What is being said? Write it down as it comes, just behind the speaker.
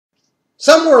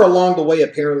Somewhere along the way,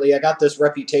 apparently, I got this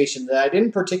reputation that I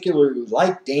didn't particularly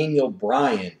like Daniel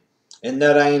Bryan, and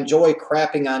that I enjoy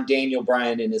crapping on Daniel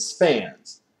Bryan and his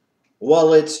fans.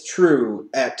 Well, it's true,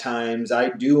 at times I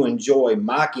do enjoy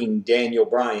mocking Daniel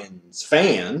Bryan's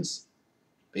fans,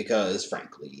 because,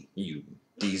 frankly, you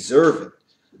deserve it.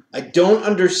 I don't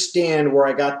understand where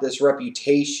I got this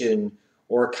reputation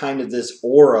or kind of this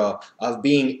aura of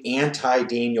being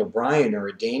anti-Daniel Bryan or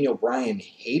a Daniel Bryan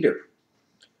hater.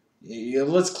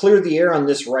 Let's clear the air on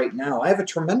this right now. I have a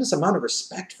tremendous amount of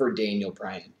respect for Daniel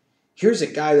Bryan. Here's a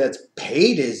guy that's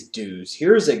paid his dues.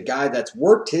 Here's a guy that's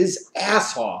worked his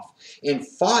ass off and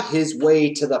fought his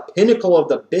way to the pinnacle of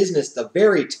the business, the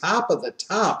very top of the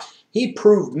top. He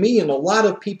proved me and a lot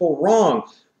of people wrong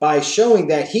by showing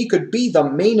that he could be the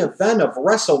main event of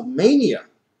WrestleMania.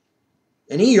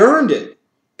 And he earned it.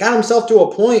 Got himself to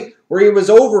a point where he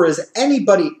was over as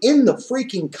anybody in the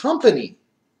freaking company.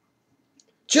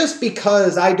 Just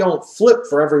because I don't flip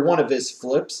for every one of his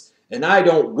flips and I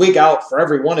don't wig out for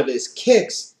every one of his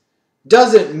kicks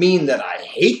doesn't mean that I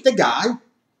hate the guy.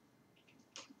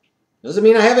 Doesn't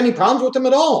mean I have any problems with him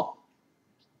at all.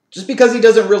 Just because he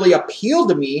doesn't really appeal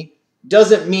to me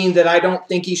doesn't mean that I don't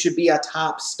think he should be a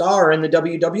top star in the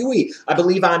WWE. I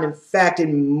believe in fact,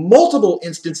 in multiple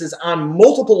instances, on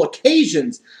multiple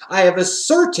occasions, I have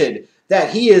asserted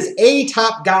that he is a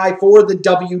top guy for the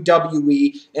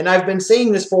WWE, and I've been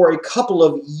saying this for a couple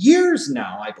of years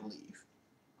now, I believe.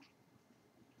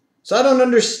 So I don't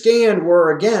understand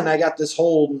where, again, I got this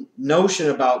whole notion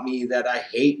about me that I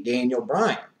hate Daniel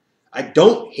Bryan. I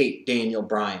don't hate Daniel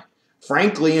Bryan.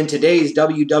 Frankly, in today's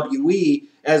WWE,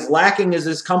 as lacking as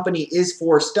this company is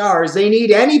for stars, they need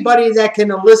anybody that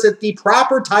can elicit the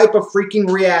proper type of freaking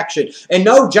reaction. And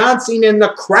no, John Cena and the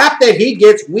crap that he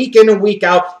gets week in and week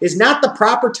out is not the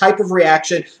proper type of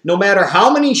reaction, no matter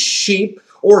how many sheep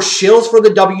or shills for the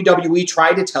WWE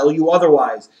try to tell you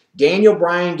otherwise. Daniel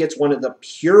Bryan gets one of the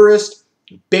purest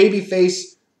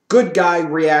babyface, good guy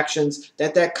reactions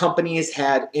that company has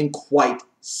had in quite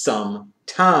some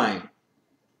time.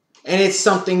 And it's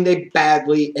something they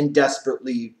badly and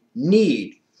desperately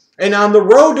need. And on the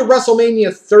road to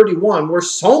WrestleMania 31, where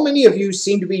so many of you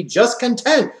seem to be just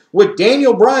content with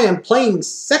Daniel Bryan playing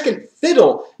second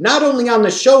fiddle, not only on the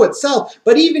show itself,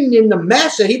 but even in the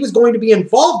match that he was going to be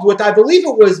involved with, I believe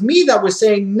it was me that was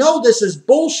saying, no, this is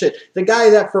bullshit. The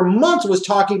guy that for months was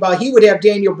talking about he would have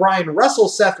Daniel Bryan wrestle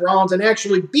Seth Rollins and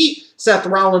actually beat Seth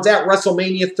Rollins at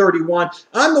WrestleMania 31.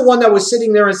 I'm the one that was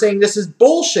sitting there and saying, this is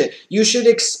bullshit. You should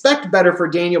expect better for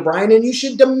Daniel Bryan, and you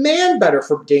should demand better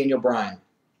for Daniel Bryan.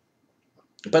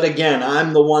 But again,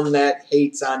 I'm the one that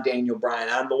hates on Daniel Bryan.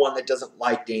 I'm the one that doesn't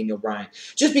like Daniel Bryan.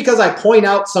 Just because I point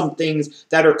out some things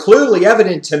that are clearly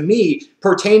evident to me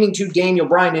pertaining to Daniel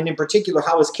Bryan, and in particular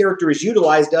how his character is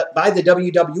utilized by the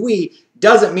WWE,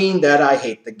 doesn't mean that I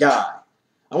hate the guy.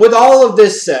 And with all of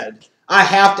this said, I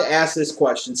have to ask this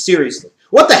question seriously.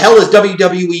 What the hell is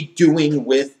WWE doing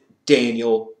with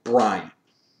Daniel Bryan?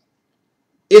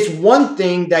 It's one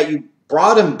thing that you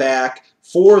brought him back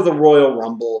for the Royal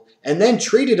Rumble and then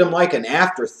treated him like an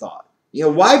afterthought. You know,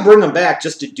 why bring him back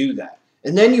just to do that?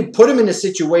 And then you put him in a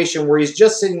situation where he's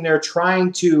just sitting there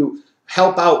trying to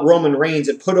help out Roman Reigns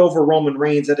and put over Roman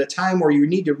Reigns at a time where you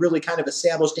need to really kind of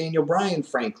establish Daniel Bryan,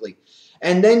 frankly.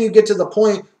 And then you get to the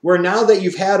point where now that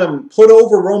you've had him put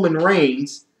over Roman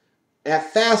Reigns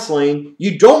at Fastlane,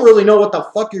 you don't really know what the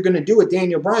fuck you're going to do with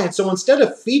Daniel Bryan. So instead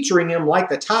of featuring him like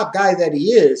the top guy that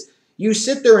he is, you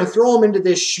sit there and throw him into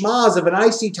this schmoz of an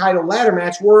IC title ladder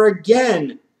match where,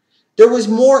 again, there was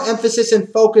more emphasis and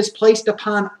focus placed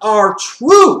upon our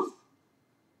truth,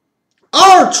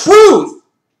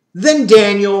 than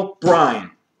Daniel Bryan.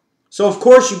 So, of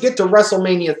course, you get to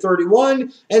WrestleMania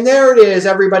 31, and there it is.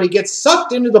 Everybody gets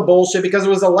sucked into the bullshit because it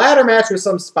was a ladder match with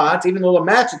some spots, even though the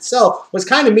match itself was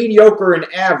kind of mediocre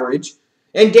and average.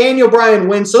 And Daniel Bryan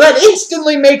wins, so that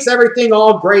instantly makes everything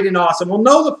all great and awesome. Well,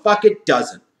 no, the fuck it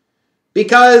doesn't.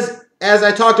 Because, as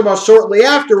I talked about shortly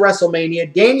after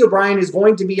WrestleMania, Daniel Bryan is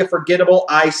going to be a forgettable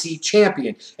IC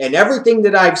champion. And everything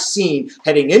that I've seen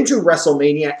heading into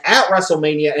WrestleMania, at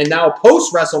WrestleMania, and now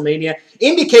post-WrestleMania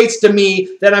indicates to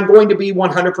me that I'm going to be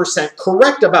 100%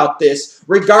 correct about this,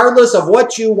 regardless of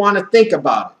what you want to think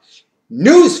about it.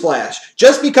 Newsflash,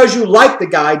 just because you like the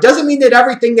guy doesn't mean that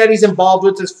everything that he's involved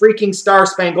with is freaking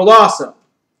star-spangled awesome.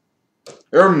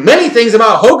 There are many things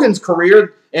about Hogan's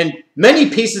career and many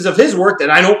pieces of his work that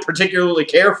I don't particularly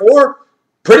care for.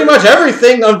 Pretty much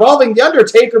everything involving The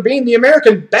Undertaker being the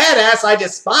American badass I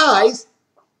despise.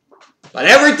 But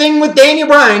everything with Daniel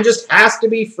Bryan just has to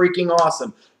be freaking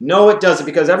awesome. No, it doesn't,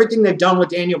 because everything they've done with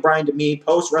Daniel Bryan to me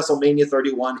post-WrestleMania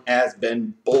 31 has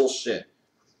been bullshit.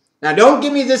 Now, don't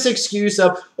give me this excuse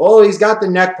of, oh, he's got the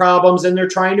neck problems and they're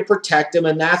trying to protect him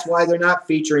and that's why they're not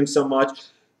featuring so much.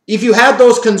 If you had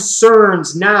those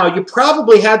concerns now, you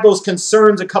probably had those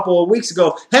concerns a couple of weeks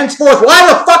ago. Henceforth, why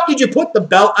the fuck did you put the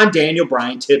belt on Daniel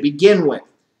Bryan to begin with?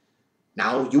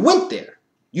 Now, you went there.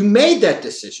 You made that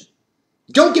decision.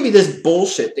 Don't give me this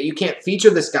bullshit that you can't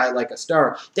feature this guy like a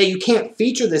star, that you can't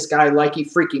feature this guy like he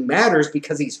freaking matters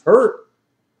because he's hurt.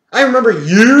 I remember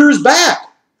years back,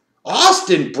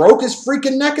 Austin broke his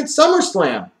freaking neck at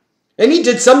SummerSlam. And he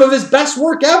did some of his best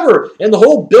work ever. And the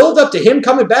whole build-up to him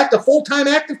coming back to full-time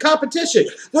active competition.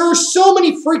 There are so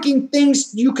many freaking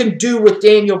things you can do with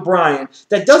Daniel Bryan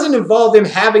that doesn't involve him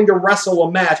having to wrestle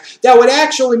a match that would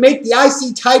actually make the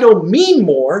IC title mean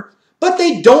more, but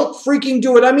they don't freaking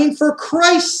do it. I mean, for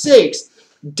Christ's sakes,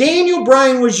 Daniel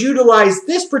Bryan was utilized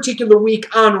this particular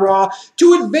week on Raw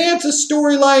to advance a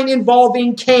storyline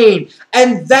involving Kane.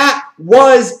 And that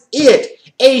was it.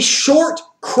 A short,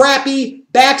 crappy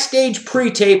backstage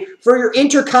pre-tape for your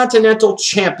Intercontinental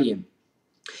Champion.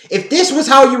 If this was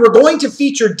how you were going to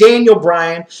feature Daniel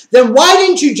Bryan, then why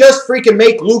didn't you just freaking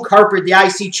make Luke Harper the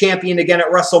IC Champion again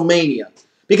at WrestleMania?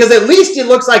 Because at least it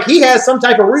looks like he has some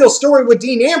type of real story with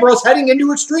Dean Ambrose heading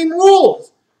into Extreme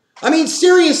Rules. I mean,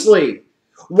 seriously.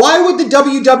 Why would the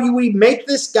WWE make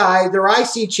this guy their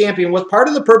IC champion with part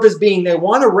of the purpose being they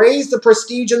want to raise the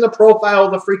prestige and the profile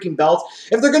of the freaking belts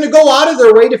if they're going to go out of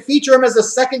their way to feature him as a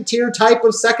second-tier type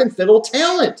of second fiddle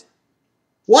talent?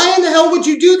 Why in the hell would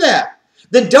you do that?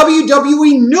 The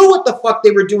WWE knew what the fuck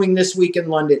they were doing this week in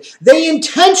London. They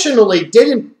intentionally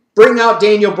didn't bring out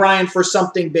Daniel Bryan for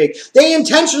something big. They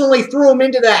intentionally threw him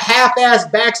into that half-assed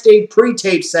backstage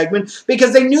pre-tape segment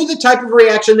because they knew the type of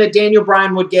reaction that Daniel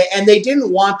Bryan would get, and they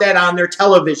didn't want that on their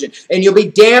television. And you'll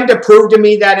be damned to prove to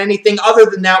me that anything other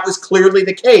than that was clearly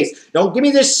the case. Don't give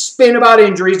me this spin about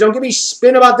injuries. Don't give me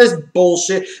spin about this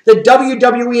bullshit. The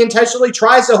WWE intentionally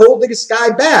tries to hold this guy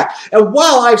back. And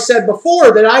while I've said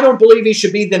before that I don't believe he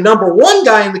should be the #1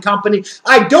 guy in the company,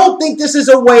 I don't think this is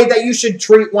a way that you should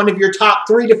treat one of your top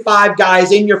 3 to 5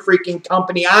 guys in your freaking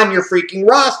company on your freaking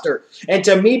roster. And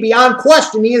to me, beyond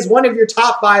question, he is one of your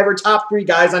top 5 or top 3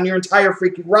 guys on your entire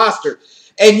freaking roster.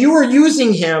 And you are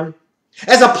using him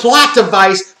as a plot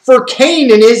device for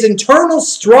Kane and his internal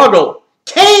struggle.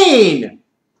 Kane!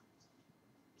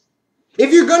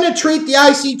 If you're going to treat the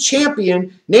IC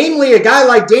champion, namely a guy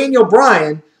like Daniel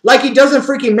Bryan, like he doesn't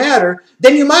freaking matter,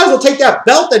 then you might as well take that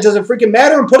belt that doesn't freaking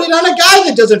matter and put it on a guy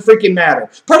that doesn't freaking matter.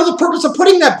 Part of the purpose of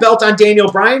putting that belt on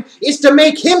Daniel Bryan is to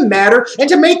make him matter and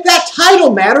to make that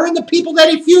title matter and the people that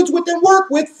he feuds with and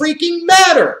work with freaking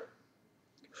matter.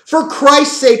 For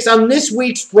Christ's sakes, on this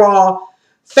week's Raw,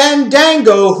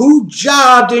 Fandango, who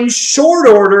jobbed in short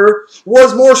order,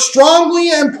 was more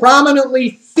strongly and prominently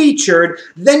featured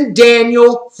than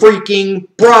Daniel freaking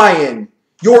Bryan,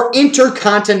 your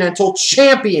Intercontinental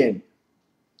Champion.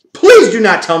 Please do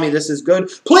not tell me this is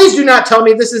good. Please do not tell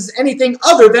me this is anything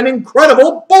other than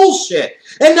incredible bullshit.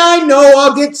 And I know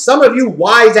I'll get some of you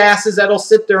wise asses that'll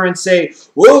sit there and say,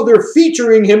 well, they're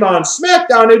featuring him on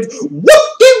SmackDown and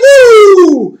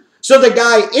whoop-de-woo! So the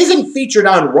guy isn't featured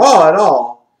on Raw at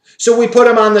all. So we put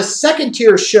him on the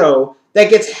second-tier show that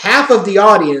gets half of the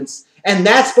audience, and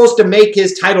that's supposed to make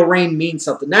his title reign mean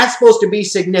something. That's supposed to be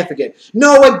significant.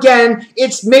 No, again,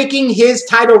 it's making his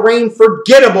title reign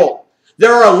forgettable.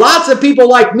 There are lots of people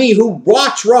like me who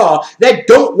watch Raw that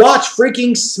don't watch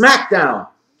freaking SmackDown.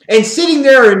 And sitting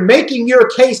there and making your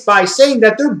case by saying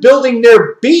that they're building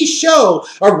their B show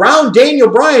around Daniel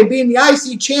Bryan being the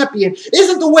IC champion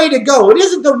isn't the way to go. It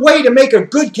isn't the way to make a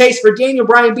good case for Daniel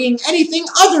Bryan being anything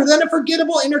other than a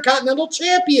forgettable Intercontinental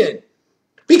Champion.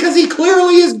 Because he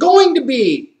clearly is going to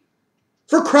be.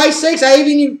 For Christ's sakes, I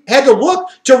even had to look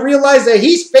to realize that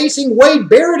he's facing Wade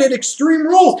Barrett at Extreme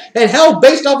Rules. And hell,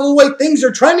 based off of the way things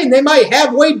are trending, they might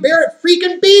have Wade Barrett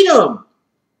freaking beat him.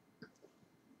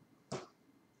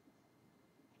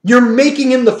 You're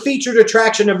making him the featured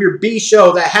attraction of your B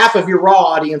show that half of your Raw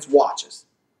audience watches.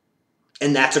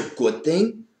 And that's a good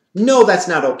thing? No, that's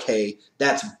not okay.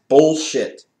 That's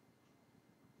bullshit.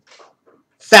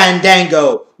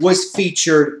 Fandango was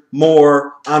featured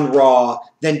more on Raw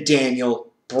than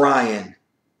Daniel Bryan.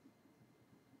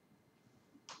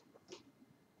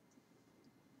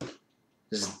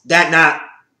 Does that not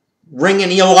ring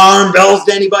any alarm bells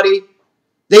to anybody?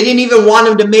 They didn't even want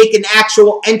him to make an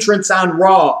actual entrance on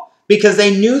Raw because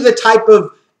they knew the type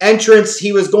of entrance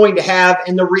he was going to have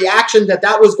and the reaction that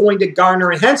that was going to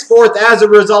garner. And henceforth, as a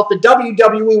result, the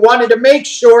WWE wanted to make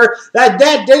sure that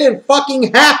that didn't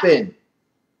fucking happen.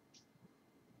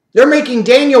 They're making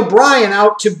Daniel Bryan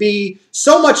out to be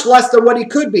so much less than what he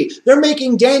could be. They're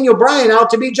making Daniel Bryan out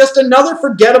to be just another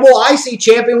forgettable IC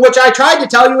champion, which I tried to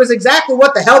tell you is exactly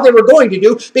what the hell they were going to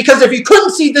do, because if you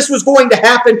couldn't see this was going to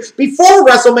happen before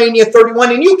WrestleMania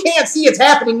 31 and you can't see it's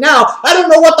happening now, I don't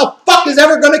know what the fuck is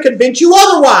ever going to convince you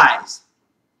otherwise.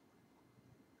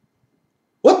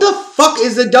 What the fuck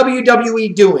is the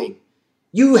WWE doing?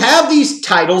 You have these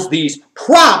titles, these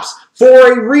props,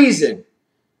 for a reason.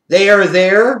 They are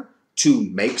there to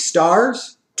make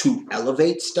stars, to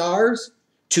elevate stars,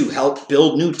 to help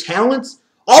build new talents.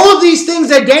 All of these things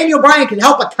that Daniel Bryan can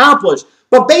help accomplish.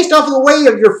 But based off of the way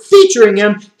you're featuring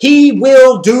him, he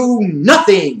will do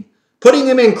nothing. Putting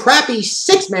him in crappy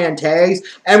six-man tags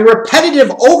and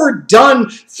repetitive, overdone,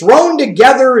 thrown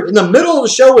together in the middle of the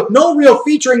show with no real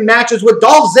featuring matches with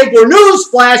Dolph Ziggler.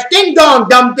 Newsflash, ding-dong,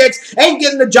 dumb dicks, ain't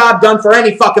getting the job done for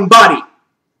any fucking body.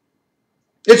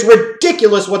 It's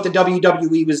ridiculous what the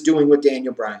WWE was doing with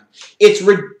Daniel Bryan. It's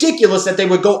ridiculous that they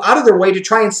would go out of their way to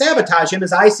try and sabotage him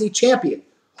as IC champion.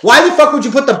 Why the fuck would you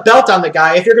put the belt on the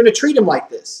guy if you're going to treat him like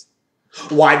this?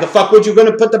 Why the fuck would you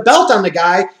going to put the belt on the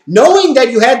guy knowing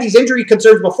that you had these injury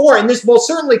concerns before, and this most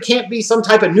certainly can't be some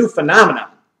type of new phenomenon?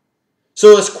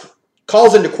 So this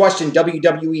calls into question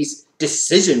WWE's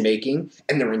decision-making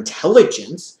and their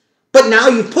intelligence, but now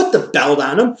you've put the belt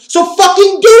on him, so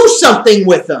fucking do something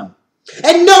with him.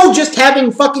 And no, just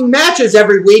having fucking matches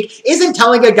every week isn't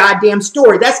telling a goddamn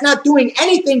story. That's not doing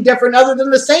anything different other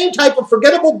than the same type of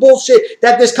forgettable bullshit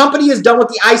that this company has done with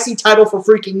the IC title for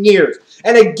freaking years.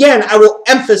 And again, I will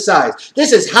emphasize,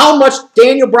 this is how much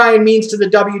Daniel Bryan means to the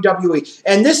WWE.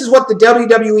 And this is what the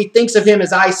WWE thinks of him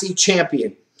as IC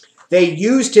champion. They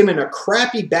used him in a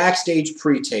crappy backstage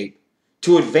pre-tape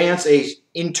to advance an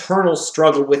internal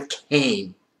struggle with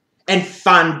Kane. And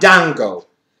Fandango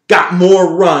got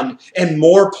more run and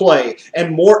more play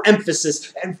and more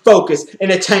emphasis and focus and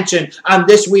attention on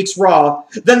this week's Raw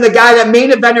than the guy that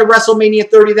main evented WrestleMania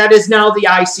 30 that is now the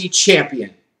IC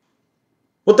champion.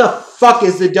 What the fuck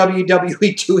is the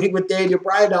WWE doing with Daniel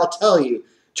Bryan? I'll tell you.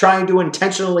 Trying to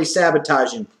intentionally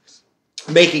sabotage him.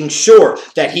 Making sure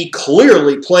that he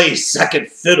clearly plays second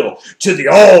fiddle to the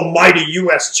almighty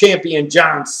U.S. champion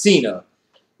John Cena.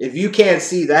 If you can't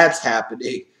see that's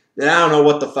happening, then I don't know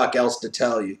what the fuck else to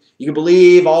tell you. You can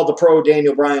believe all the pro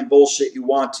Daniel Bryan bullshit you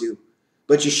want to,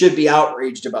 but you should be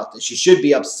outraged about this. You should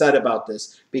be upset about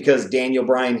this because Daniel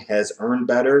Bryan has earned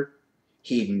better.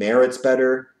 He merits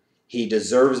better. He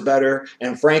deserves better.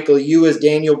 And frankly, you as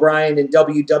Daniel Bryan and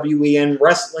WWE and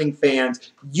wrestling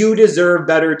fans, you deserve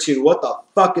better too. What the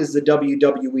fuck is the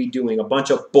WWE doing? A bunch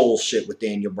of bullshit with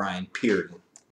Daniel Bryan, period.